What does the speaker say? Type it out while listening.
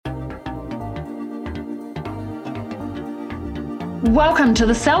Welcome to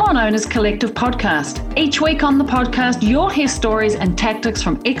the Salon Owners Collective podcast. Each week on the podcast, you'll hear stories and tactics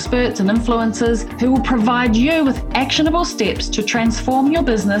from experts and influencers who will provide you with actionable steps to transform your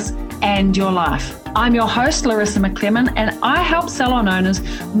business and your life. I'm your host, Larissa McClellan, and I help salon owners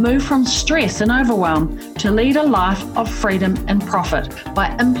move from stress and overwhelm to lead a life of freedom and profit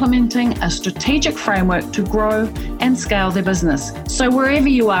by implementing a strategic framework to grow and scale their business. So wherever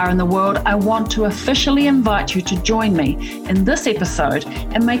you are in the world, I want to officially invite you to join me in this episode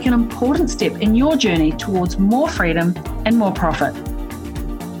and make an important step in your journey towards more freedom and more profit.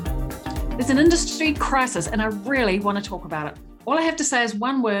 There's an industry crisis, and I really want to talk about it. All I have to say is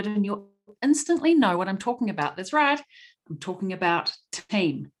one word, and you'll instantly know what I'm talking about. That's right. I'm talking about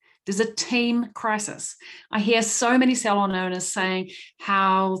team. There's a team crisis. I hear so many salon owners saying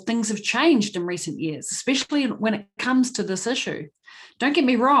how things have changed in recent years, especially when it comes to this issue. Don't get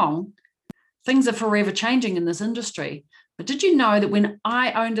me wrong, things are forever changing in this industry. But did you know that when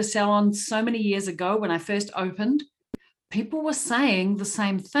I owned a salon so many years ago, when I first opened, people were saying the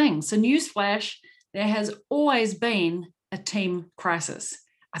same thing? So newsflash, there has always been a team crisis.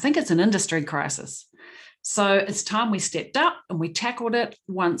 I think it's an industry crisis. So it's time we stepped up and we tackled it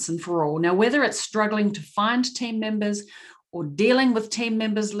once and for all. Now, whether it's struggling to find team members or dealing with team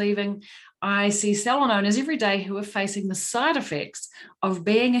members leaving, I see salon owners every day who are facing the side effects of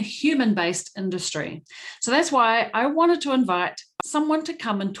being a human-based industry. So that's why I wanted to invite someone to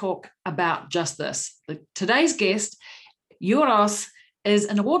come and talk about just this. Today's guest, Euros, is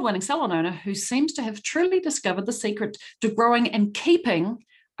an award-winning salon owner who seems to have truly discovered the secret to growing and keeping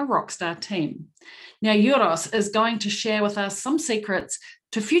a rockstar team. Now, Euros is going to share with us some secrets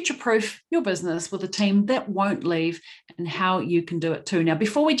to future-proof your business with a team that won't leave and how you can do it too. Now,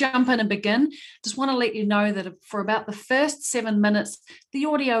 before we jump in and begin, just want to let you know that for about the first 7 minutes, the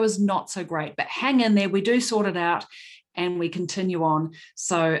audio is not so great, but hang in there. We do sort it out and we continue on.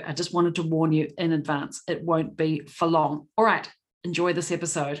 So I just wanted to warn you in advance. It won't be for long. All right, enjoy this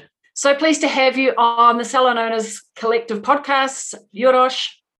episode. So pleased to have you on the Salon Owners Collective podcast, Euros.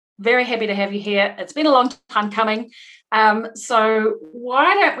 Very happy to have you here. It's been a long time coming. So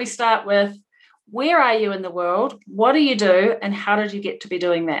why don't we start with, where are you in the world? What do you do? And how did you get to be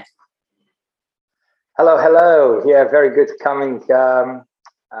doing that? Hello. Yeah, very good coming.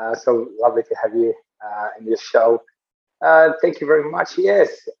 So lovely to have you in this show. Thank you very much.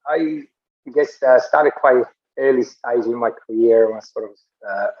 Yes, I guess started quite early stage in my career. I was sort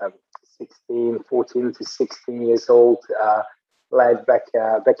of 14 to 16 years old. Led back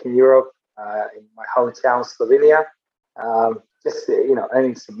in Europe, in my hometown, Slovenia, just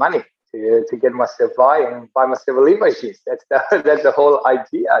earning some money to get myself by and buy myself a Levi's jeans. That's the whole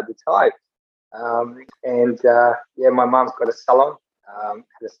idea at the time. My mom's got a salon,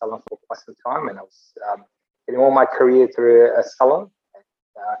 had a salon for quite some time, and I was getting all my career through a salon. And,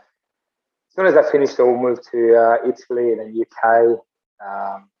 as soon as I finished, I moved to Italy and then UK,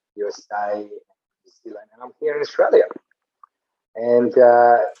 USA, New Zealand, and I'm here in Australia. And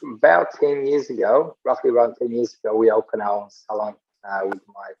about 10 years ago, roughly around 10 years ago, we opened our own salon with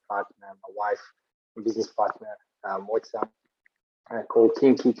my partner, my wife, my business partner, Moitza, called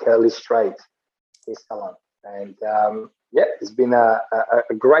Kinky Curly Straight hair salon. And it's been a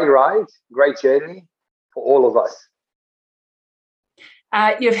great ride, great journey for all of us.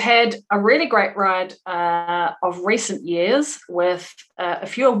 You've had a really great ride of recent years with a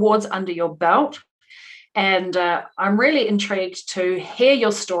few awards under your belt. And I'm really intrigued to hear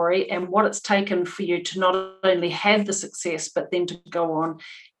your story and what it's taken for you to not only have the success, but then to go on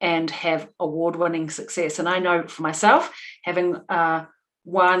and have award-winning success. And I know for myself, having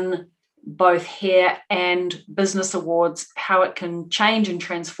won both hair and business awards, how it can change and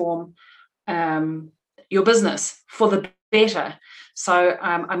transform your business for the better. So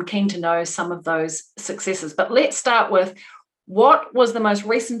I'm keen to know some of those successes. But let's start with, what was the most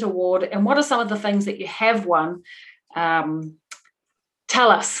recent award and what are some of the things that you have won?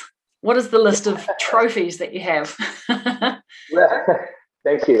 Tell us, what is the list of trophies that you have? Well,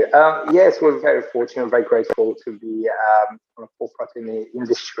 thank you. Yes, we're very fortunate, very grateful to be on the forefront in the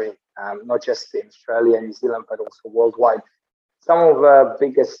industry, not just in Australia and New Zealand, but also worldwide. Some of the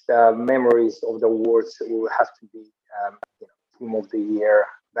biggest memories of the awards will have to be Team of the Year,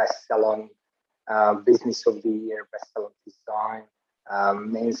 Best Salon, Business of the Year, Best Salon Design,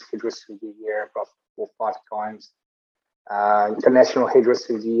 Men's Hairdresser of the Year, about 4 or 5 times, International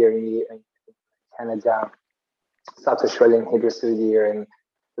Hairdresser of the Year in Canada, South Australian Hairdresser of the Year, and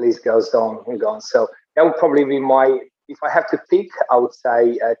the list goes on and on. So that would probably be if I have to pick, I would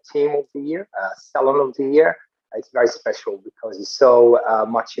say Team of the Year, Salon of the Year. It's very special because it's so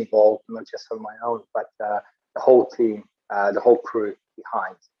much involved, not just on my own, but the whole team the whole crew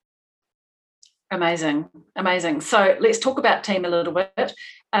behind. Amazing. So let's talk about team a little bit,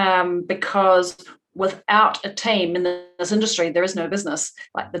 because without a team in this industry, there is no business.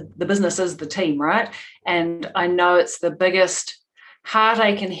 Like the business is the team, right? And I know it's the biggest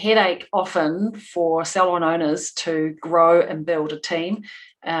heartache and headache often for salon owners to grow and build a team,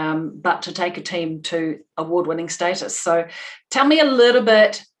 but to take a team to award-winning status. So tell me a little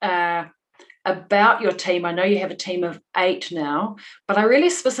bit about your team. I know you have a team of 8 now, but I really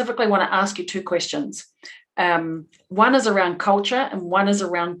specifically want to ask you 2 questions. One is around culture and one is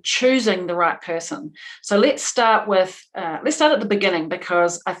around choosing the right person. So let's start at the beginning,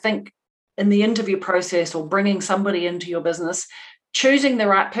 because I think in the interview process or bringing somebody into your business, choosing the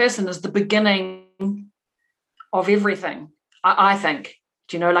right person is the beginning of everything, I think.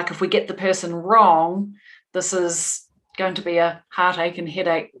 Do you know, like if we get the person wrong, this is going to be a heartache and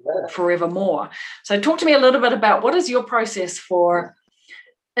headache forevermore. So talk to me a little bit about what is your process for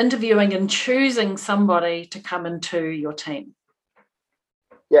interviewing and choosing somebody to come into your team?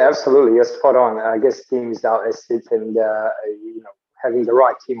 Yeah, absolutely. You're spot on. I guess team is our asset, and having the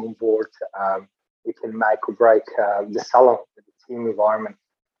right team on board, it can make or break the salon, the team environment.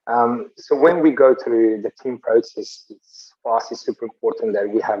 So when we go through the team process, for us, it's super important that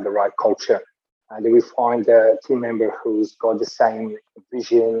we have the right culture. That we find a team member who's got the same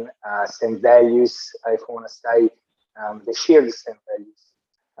vision, same values, if I want to say. They share the same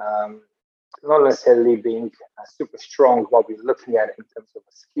values. Not necessarily being super strong what we're looking at in terms of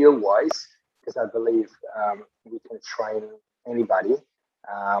skill-wise, because I believe we can train anybody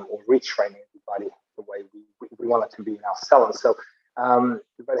or retrain anybody the way we want it to be in our salon. So,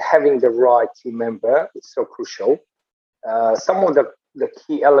 but having the right team member is so crucial. Some of the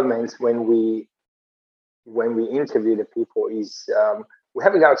key elements when we interview the people is we're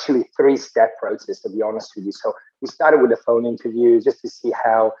having actually 3-step process, to be honest with you. So we started with a phone interview just to see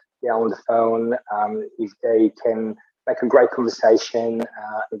how they're on the phone, if they can make a great conversation,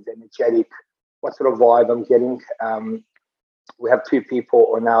 if they're energetic, what sort of vibe I'm getting. We have 2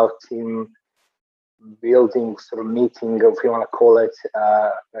 people on our team building sort of meeting, if you want to call it,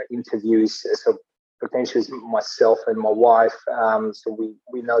 interviews. So potentially myself and my wife. So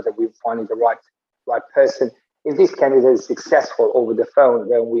we know that we're finding the right person. If this candidate is successful over the phone,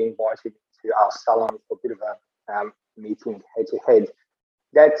 then we invite him to our salon for a bit of a meeting head-to-head.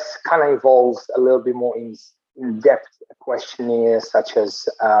 That kind of involves a little bit more in-depth questionnaire, such as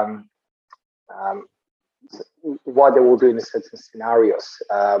what they will do in certain scenarios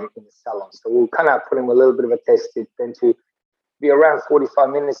in the salon. So we'll kind of put them a little bit of a test. It tends to be around 45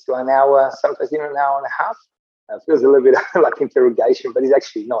 minutes to an hour, sometimes even an hour and a half. It feels a little bit like interrogation, but it's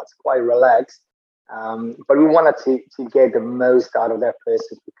actually not. It's quite relaxed. But we wanted to get the most out of that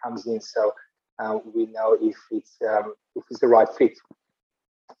person who comes in, so we know if it's the right fit.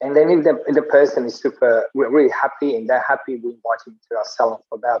 And then if the person is we're really happy and they're happy, we invite them to our salon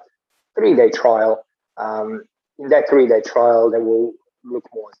for about 3-day trial. In that 3-day trial, they will look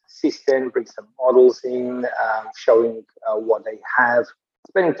more as an assistant, bring some models in, showing what they have,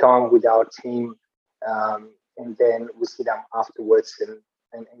 spending time with our team, and then we sit down afterwards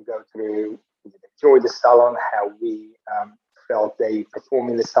and go through, did they enjoy the salon, how we felt they perform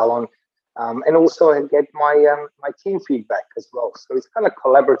in the salon, and also get my team feedback as well. So it's kind of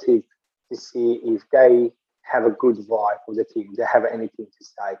collaborative to see if they have a good vibe with the team, they have anything to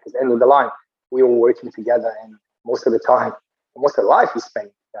say, because at the end of the line, we're all working together, and most of the time, most of the life is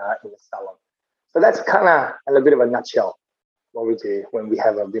spent in the salon. So that's kind of a little bit of a nutshell what we do when we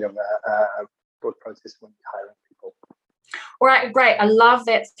have a bit of a thought process when we're hiring people. All right, great. I love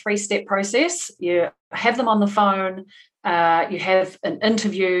that 3-step process. You have them on the phone, you have an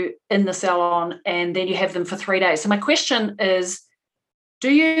interview in the salon, and then you have them for 3 days. So my question is,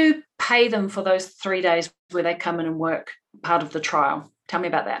 do you pay them for those 3 days where they come in and work part of the trial? Tell me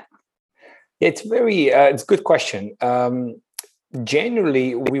about that. It's it's a good question.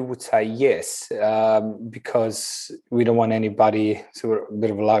 Generally, we would say yes, because we don't want anybody to a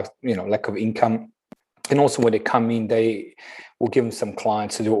bit of a lack of income. And also when they come in, they will give them some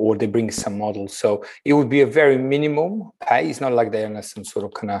clients to do, or they bring some models. So it would be a very minimum pay. It's not like they're in some sort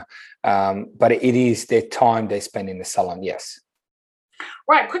of kind of, but it is their time they spend in the salon, yes.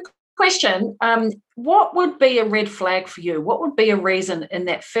 Right, quick question. What would be a red flag for you? What would be a reason in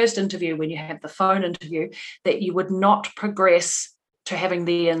that first interview, when you have the phone interview, that you would not progress to having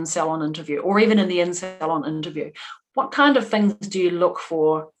the in-salon interview, or even in the in-salon interview? What kind of things do you look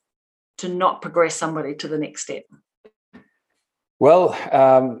for to not progress somebody to the next step? Well,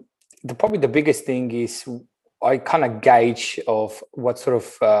 probably the biggest thing is I kind of gauge of what sort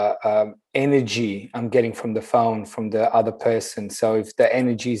of energy I'm getting from the phone from the other person. So if the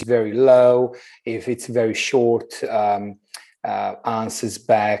energy is very low, if it's very short answers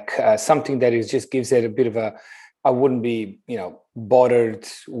back, something that is just gives it a bit of a, I wouldn't be, bothered.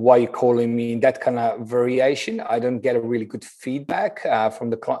 Why you calling me? That kind of variation. I don't get a really good feedback from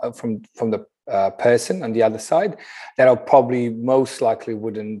the person on the other side. That I'll probably most likely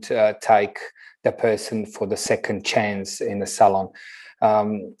wouldn't take the person for the second chance in the salon.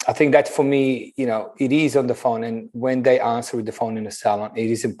 I think that for me, it is on the phone, and when they answer with the phone in the salon, it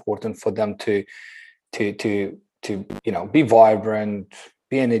is important for them to be vibrant,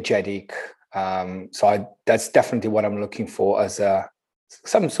 be energetic. So that's definitely what I'm looking for as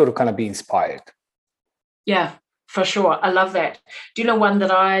some sort of kind of be inspired. Yeah, for sure. I love that. Do you know one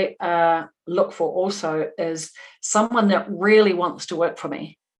that I look for also is someone that really wants to work for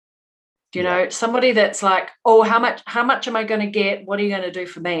me? Do you know, somebody that's like, oh, how much am I going to get? What are you going to do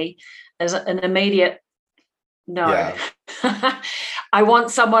for me? Is an immediate no. Yeah. I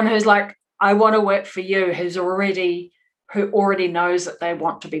want someone who's like, I want to work for you, who already knows that they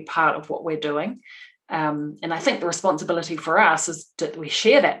want to be part of what we're doing. And I think the responsibility for us is that we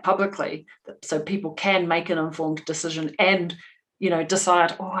share that publicly so people can make an informed decision and,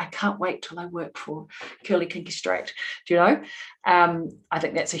 decide, oh, I can't wait till I work for Curly Kinky Straight. Do you know? I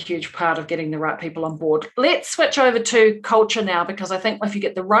think that's a huge part of getting the right people on board. Let's switch over to culture now, because I think if you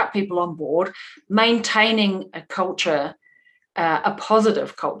get the right people on board, maintaining a culture, a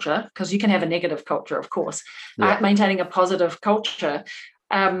positive culture, because you can have a negative culture, of course, maintaining a positive culture.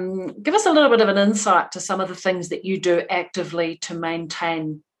 Give us a little bit of an insight to some of the things that you do actively to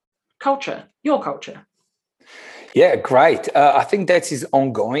maintain culture, your culture. Yeah, great. I think that is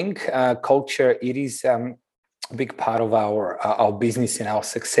ongoing. Culture, it is a big part of our business and our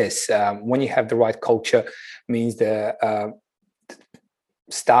success. When you have the right culture, means the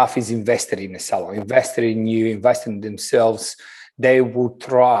staff is invested in the salon, invested in you, invested in themselves. They will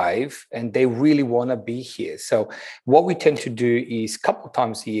thrive and they really want to be here. So what we tend to do is a couple of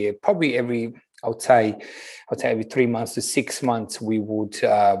times a year, probably every 3 months to 6 months, we will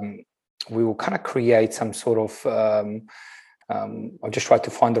kind of create some sort of, I'll just try to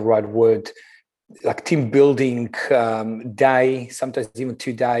find the right word, like team building day, sometimes even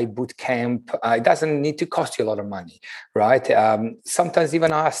 2-day boot camp. It doesn't need to cost you a lot of money, right? Sometimes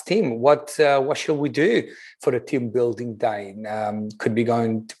even ask team, what should we do for the team building day? Could be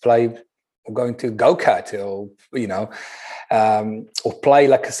going to play or going to go-kart or play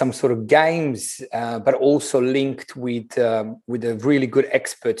like some sort of games, but also linked with the really good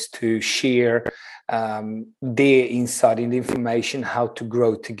experts to share their insight and information, how to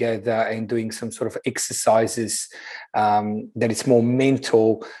grow together, and doing some sort of exercises that it's more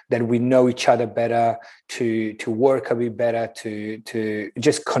mental, that we know each other better, to work a bit better, to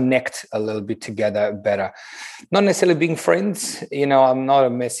just connect a little bit together better. Not necessarily being friends. I'm not a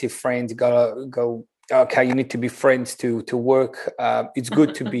massive friend. You gotta go, okay, you need to be friends to work. It's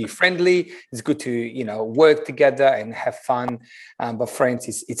good to be friendly. It's good to, work together and have fun. But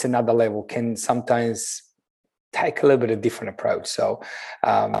friends, it's another level, can sometimes take a little bit of different approach. So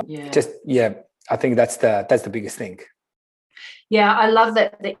I think that's the biggest thing. Yeah, I love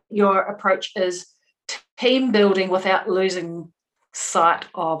that your approach is team building without losing sight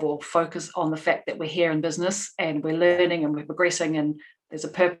of or focus on the fact that we're here in business and we're learning and we're progressing and there's a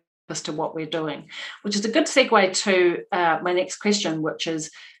purpose to what we're doing, which is a good segue to my next question, which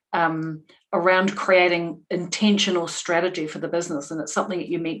is around creating intentional strategy for the business. And it's something that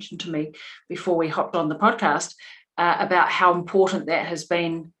you mentioned to me before we hopped on the podcast about how important that has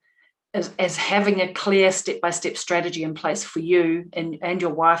been as having a clear step-by-step strategy in place for you and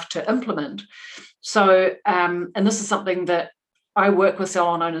your wife to implement. So, and this is something that I work with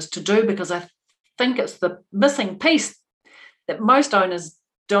salon owners to do, because I think it's the missing piece that most owners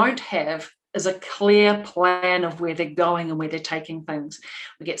don't have, is a clear plan of where they're going and where they're taking things.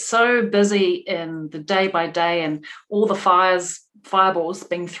 We get so busy in the day by day and all the fireballs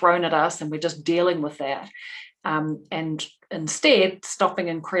being thrown at us, and we're just dealing with that. And instead stopping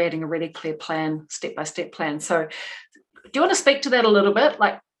and creating a really clear plan, step-by-step plan. So do you want to speak to that a little bit?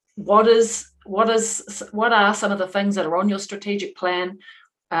 Like what are some of the things that are on your strategic plan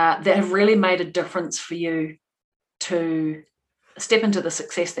that have really made a difference for you to step into the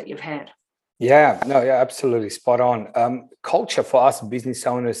success that you've had? Yeah, absolutely spot on. Culture for us business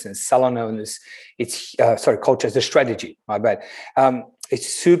owners and salon owners, culture is the strategy, my bad. It's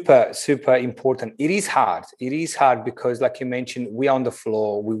super, super important. It is hard because, like you mentioned, we're on the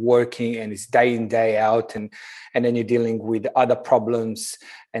floor, we're working, and it's day in, day out, and then you're dealing with other problems,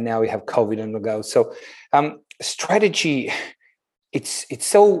 and now we have COVID on the go. So strategy, it's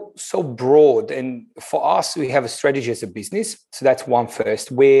so broad, and for us, we have a strategy as a business. So that's one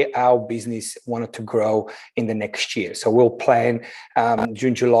first, where our business wanted to grow in the next year. So we'll plan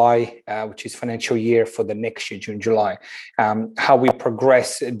June, July, which is financial year for the next year, June, July, how we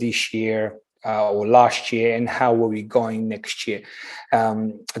progress this year or last year, and how are we going next year.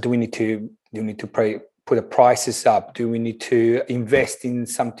 Do we need to put the prices up? Do we need to invest in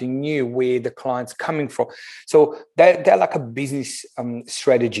something new? Where the client's coming from? So they're like a business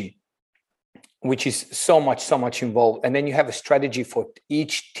strategy, which is so much involved. And then you have a strategy for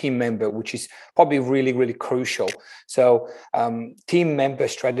each team member, which is probably really, really crucial. So team member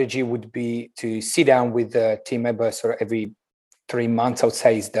strategy would be to sit down with the team members sort of every 3 months, I would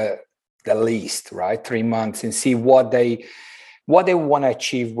say, is the least, right? 3 months, and see what they want to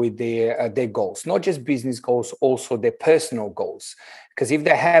achieve with their goals, not just business goals, also their personal goals. Because if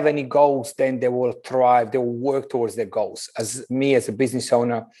they have any goals, then they will thrive, they will work towards their goals. As a business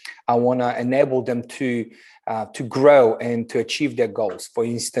owner, I want to enable them to grow and to achieve their goals. For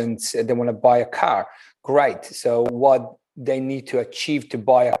instance, they want to buy a car. Great. So what they need to achieve to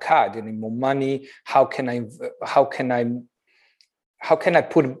buy a car? They need more money. How can I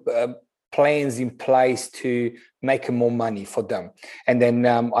put plans in place to make more money for them? And then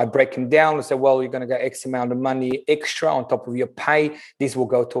I break them down and say, well, you're going to get X amount of money extra on top of your pay. This will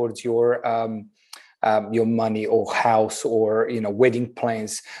go towards your money or house or wedding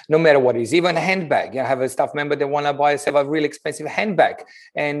plans, no matter what it is. Even a handbag. I have a staff member that want to buy herself a really expensive handbag,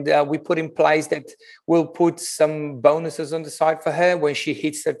 and we put in place that we'll put some bonuses on the side for her when she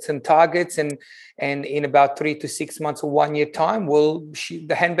hits certain targets, and in about 3 to 6 months or 1 year time,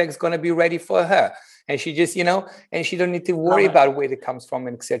 the handbag's going to be ready for her. And she just, and she don't need to worry about where it comes from,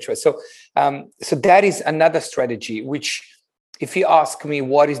 and etc. So that is another strategy, which, if you ask me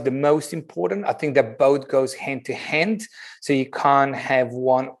what is the most important, I think that both goes hand to hand. So you can't have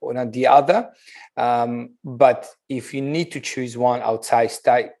one or the other. But if you need to choose one, I would say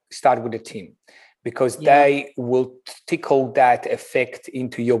start with the team, because they will tickle that effect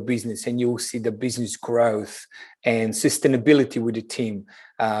into your business, and you'll see the business growth and sustainability with the team,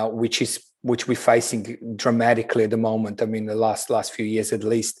 which we're facing dramatically at the moment. I mean, the last few years at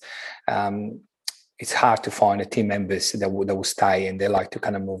least. It's hard to find team members that will stay, and they like to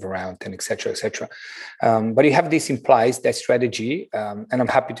kind of move around and et cetera, et cetera. But you have this in place, that strategy, and I'm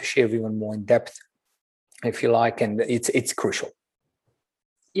happy to share even more in depth if you like, and it's crucial.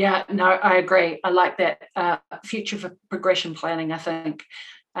 Yeah, no, I agree. I like that. Future for progression planning, I think,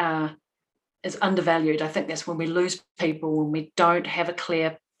 is undervalued. I think that's when we lose people, when we don't have a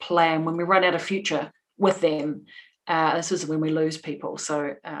clear plan, when we run out of future with them. This is when we lose people.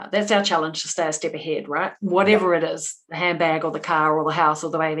 So that's our challenge, to stay a step ahead, right? Whatever it is, the handbag or the car or the house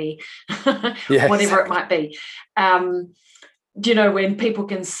or the baby, whatever it might be. When people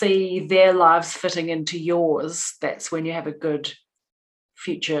can see their lives fitting into yours, that's when you have a good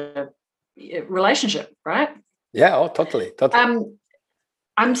future relationship, right? Yeah, totally.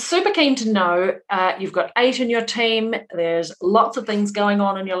 I'm super keen to know, you've got 8 in your team. There's lots of things going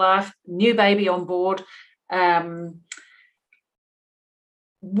on in your life, new baby on board.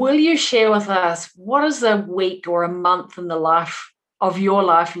 Will you share with us, what does a week or a month in the life of your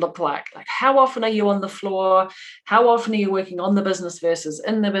life look like? Like, how often are you on the floor? How often are you working on the business versus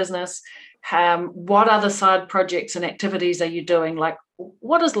in the business? What other side projects and activities are you doing? Like,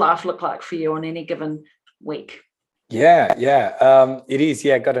 what does life look like for you on any given week? Yeah. It is.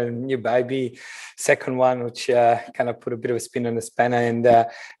 Yeah, got a new baby, second one, which kind of put a bit of a spin on the spanner, and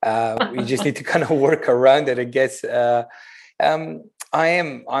we just need to kind of work around it, I guess. I'm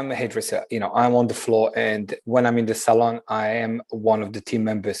a hairdresser. I'm on the floor, and when I'm in the salon, I am one of the team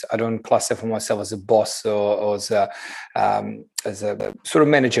members. I don't classify myself as a boss or as a sort of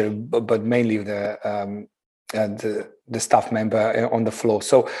manager, but mainly the staff member on the floor.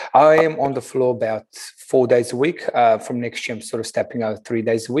 So I am on the floor about 4 days a week. From next year, I'm sort of stepping out 3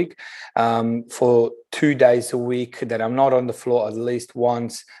 days a week. For 2 days a week that I'm not on the floor, at least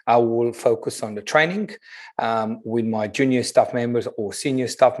once, I will focus on the training with my junior staff members or senior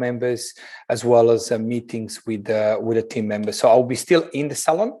staff members, as well as meetings with the team members. So I'll be still in the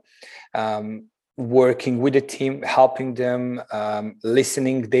salon, working with the team, helping them,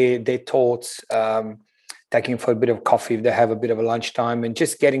 listening their thoughts, taking for a bit of coffee if they have a bit of a lunchtime, and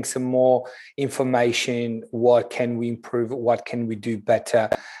just getting some more information. What can we improve? What can we do better?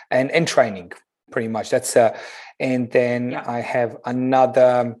 And training, pretty much. That's and then I have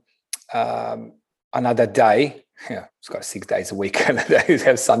another day. Yeah, it's got 6 days a week. I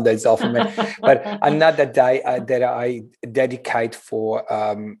have Sundays off, but another day that I dedicate for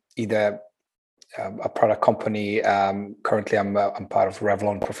either a product company. Currently, I'm part of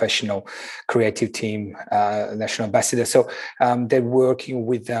Revlon Professional Creative Team, National Ambassador. So they're working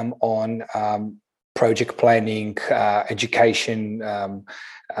with them on project planning, education,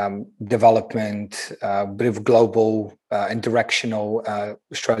 development, a bit of global and directional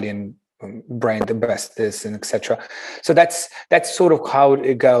Australian brand ambassadors and etc. So that's sort of how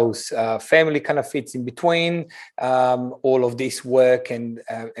it goes. Family kind of fits in between all of this work, and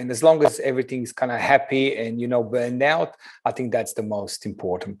as long as everything's kind of happy and burned out, I think that's the most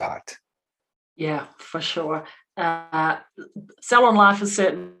important part. Yeah, for sure. Salon life is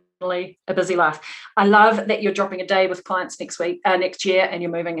certainly a busy life. I love that you're dropping a day with clients next year, and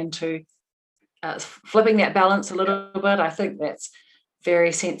you're moving into flipping that balance a little bit. I think that's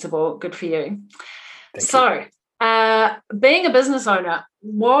very sensible. Good for you. Thank you. Being a business owner,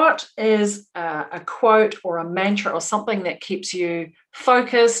 what is a quote or a mantra or something that keeps you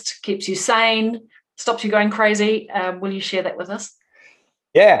focused, keeps you sane, stops you going crazy? Will you share that with us?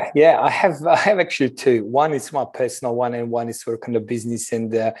 Yeah, I have actually two. One is my personal one, and one is for kind of business, and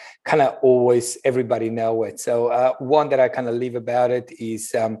kind of always everybody know it. So one that I kind of live about it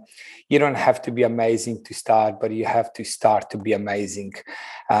is you don't have to be amazing to start, but you have to start to be amazing.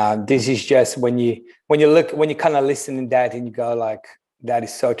 This is just when you kind of listen to that and you go like, that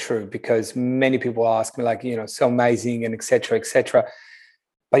is so true, because many people ask me like, so amazing and etc.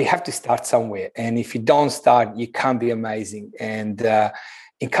 But you have to start somewhere, and if you don't start, you can't be amazing. And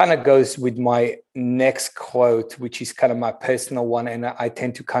it kind of goes with my next quote, which is kind of my personal one, and I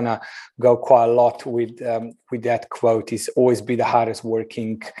tend to kind of go quite a lot with that quote: is always be the hardest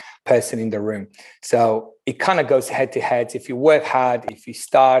working person in the room. So it kind of goes head to head. If you work hard, if you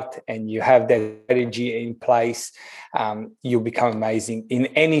start and you have that energy in place, you'll become amazing in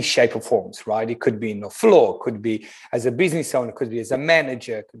any shape or forms, right? It could be in the floor, could be as a business owner, could be as a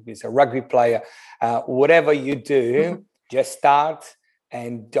manager, could be as a rugby player, whatever you do, just start.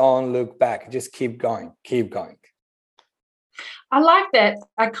 And don't look back. Just keep going. I like that.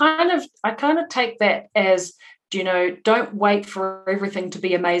 I kind of take that as, don't wait for everything to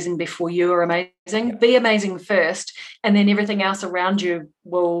be amazing before you are amazing. Yeah. Be amazing first, and then everything else around you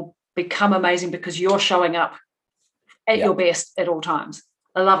will become amazing because you're showing up at your best at all times.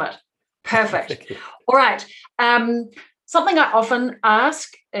 I love it. Perfect. All right. Something I often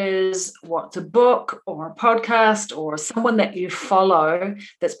ask is, what's a book or a podcast or someone that you follow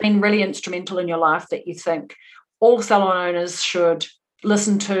that's been really instrumental in your life that you think all salon owners should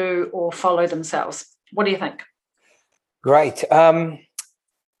listen to or follow themselves? What do you think? Great. I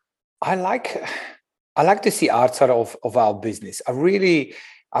like to see outside of our business.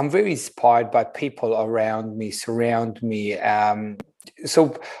 I'm very inspired by people around me, surround me.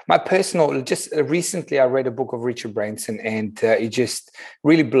 So my personal, just recently I read a book of Richard Branson, and it just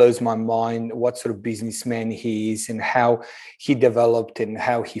really blows my mind what sort of businessman he is and how he developed and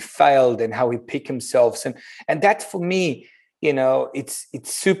how he failed and how he picked himself. And that for me, it's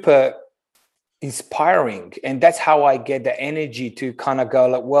super inspiring. And that's how I get the energy to kind of go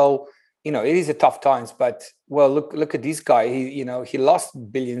like, well, it is a tough times, but well, look at this guy. He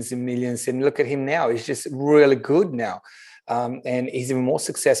lost billions and millions, and look at him now. He's just really good now. And he's even more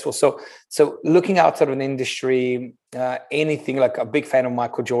successful. So looking outside of an industry, anything, like a big fan of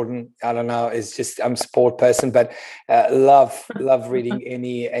Michael Jordan. I don't know, it's just, I'm a sport person, but love reading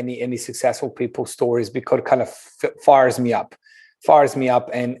any successful people's stories, because it kind of fires me up,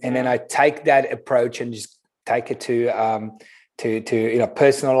 and then I take that approach and just take it to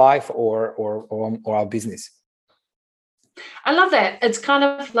personal life or our business. I love that. It's kind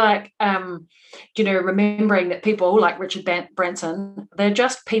of like, remembering that people like Richard Branson, they're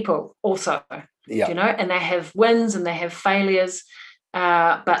just people also, and they have wins and they have failures,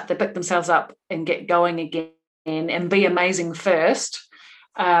 but they pick themselves up and get going again and be amazing first.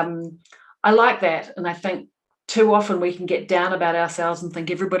 I like that. And I think too often we can get down about ourselves and think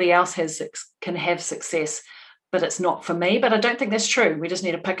everybody else can have success, but it's not for me. But I don't think that's true. We just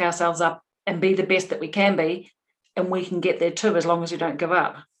need to pick ourselves up and be the best that we can be, and we can get there too, as long as we don't give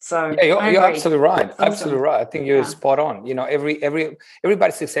up. So yeah, you're absolutely right. Awesome. Absolutely right. I think you're spot on.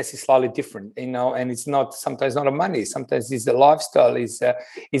 Everybody's success is slightly different. And it's not sometimes not a money. Sometimes it's the lifestyle, is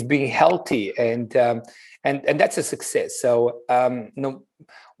being healthy, and that's a success. So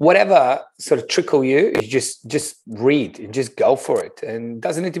whatever sort of trickle you, just read and just go for it, and it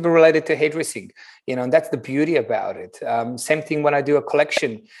doesn't need to be related to hairdressing. And that's the beauty about it. Same thing when I do a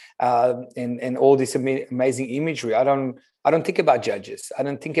collection and all this amazing imagery. I don't think about judges. I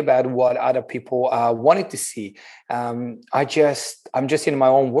don't think about what other people wanted to see. I'm just in my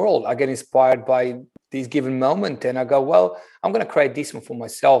own world. I get inspired by this given moment, and I go, well, I'm going to create this one for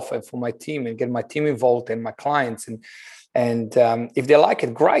myself and for my team, and get my team involved and my clients, and if they like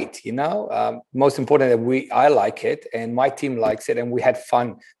it, great. Most important that I like it and my team likes it, and we had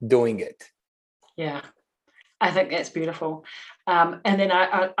fun doing it. Yeah, I think that's beautiful. And then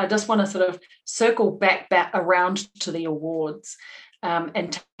I just want to sort of circle back around to the awards,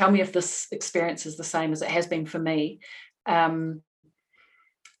 and tell me if this experience is the same as it has been for me.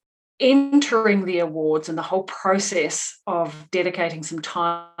 Entering the awards and the whole process of dedicating some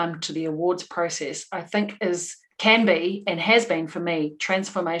time to the awards process, I think can be and has been for me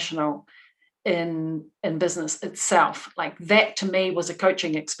transformational in business itself. Like that to me was a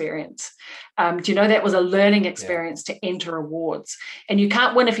coaching experience. That was a learning experience to enter awards, and you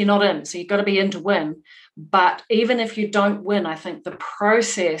can't win if you're not in, so you've got to be in to win. But even if you don't win, I think the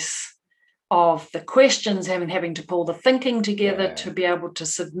process of the questions and having to pull the thinking together to be able to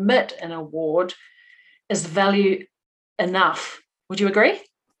submit an award is value enough. Would you agree?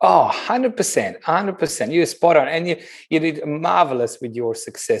 Oh, 100%. You're spot on. And you did marvelous with your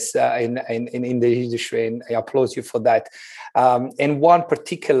success in the industry, and I applaud you for that. And one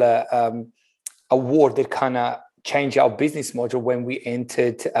particular award that kind of changed our business model when we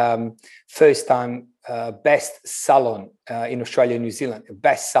entered first time best salon in Australia and New Zealand.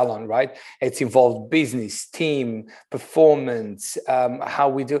 Best salon, right? It's involved business, team, performance, how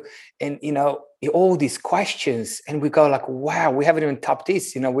we do, and all these questions, and we go like, wow, we haven't even tapped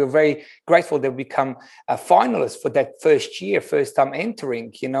this. We're very grateful that we become a finalist for that first time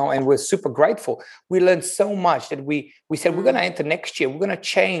entering, and we're super grateful. We learned so much that we said we're going to enter next year. We're going to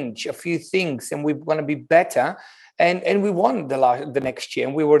change a few things, and we're going to be better. And we won the next year,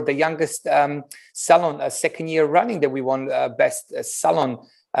 and we were the youngest salon, second year running that we won best salon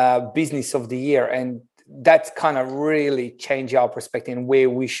business of the year, and that kind of really changed our perspective and where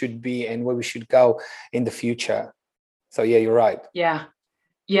we should be and where we should go in the future. So yeah, you're right. Yeah,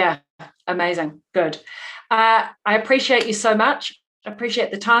 amazing, good. I appreciate you so much. I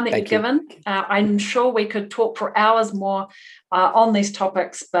appreciate the time that you've given. I'm sure we could talk for hours more on these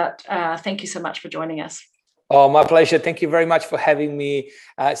topics, but thank you so much for joining us. Oh, my pleasure. Thank you very much for having me.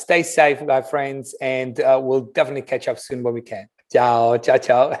 Stay safe, my friends, and we'll definitely catch up soon when we can. Ciao.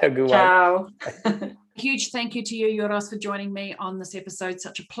 Have a good Ciao. Huge thank you to you, Euros, for joining me on this episode.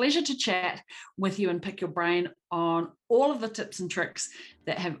 Such a pleasure to chat with you and pick your brain on all of the tips and tricks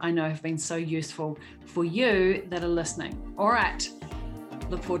that I know have been so useful for you that are listening. All right.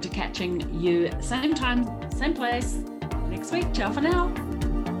 Look forward to catching you same time, same place next week. Ciao for now.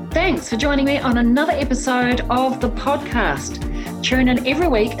 Thanks for joining me on another episode of the podcast. Tune in every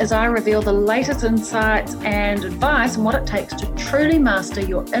week as I reveal the latest insights and advice on what it takes to truly master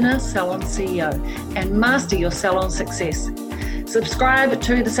your inner salon CEO and master your salon success. Subscribe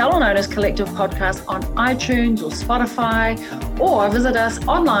to the Salon Owners Collective podcast on iTunes or Spotify, or visit us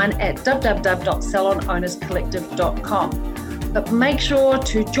online at www.salonownerscollective.com. But make sure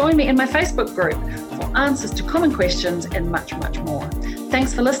to join me in my Facebook group for answers to common questions and much, much more.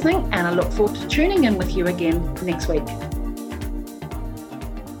 Thanks for listening, and I look forward to tuning in with you again next week.